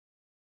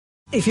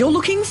If you're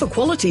looking for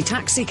quality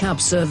taxi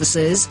cab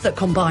services that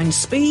combine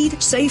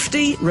speed,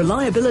 safety,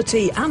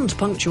 reliability and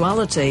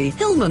punctuality,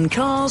 Hillman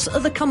Cars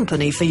are the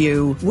company for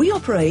you. We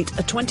operate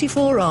a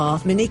 24-hour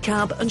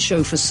minicab and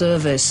chauffeur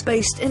service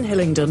based in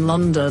Hillingdon,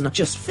 London,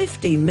 just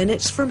 15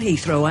 minutes from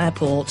Heathrow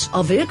Airport.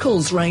 Our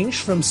vehicles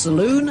range from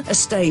saloon,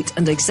 estate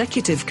and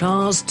executive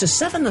cars to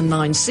 7 and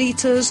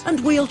 9-seaters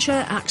and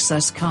wheelchair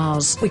access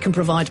cars. We can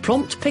provide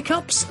prompt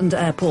pickups and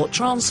airport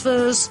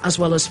transfers, as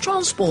well as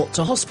transport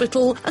to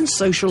hospital and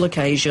social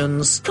occasions.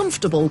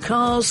 Comfortable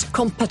cars,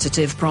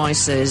 competitive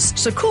prices.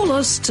 So call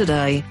us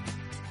today.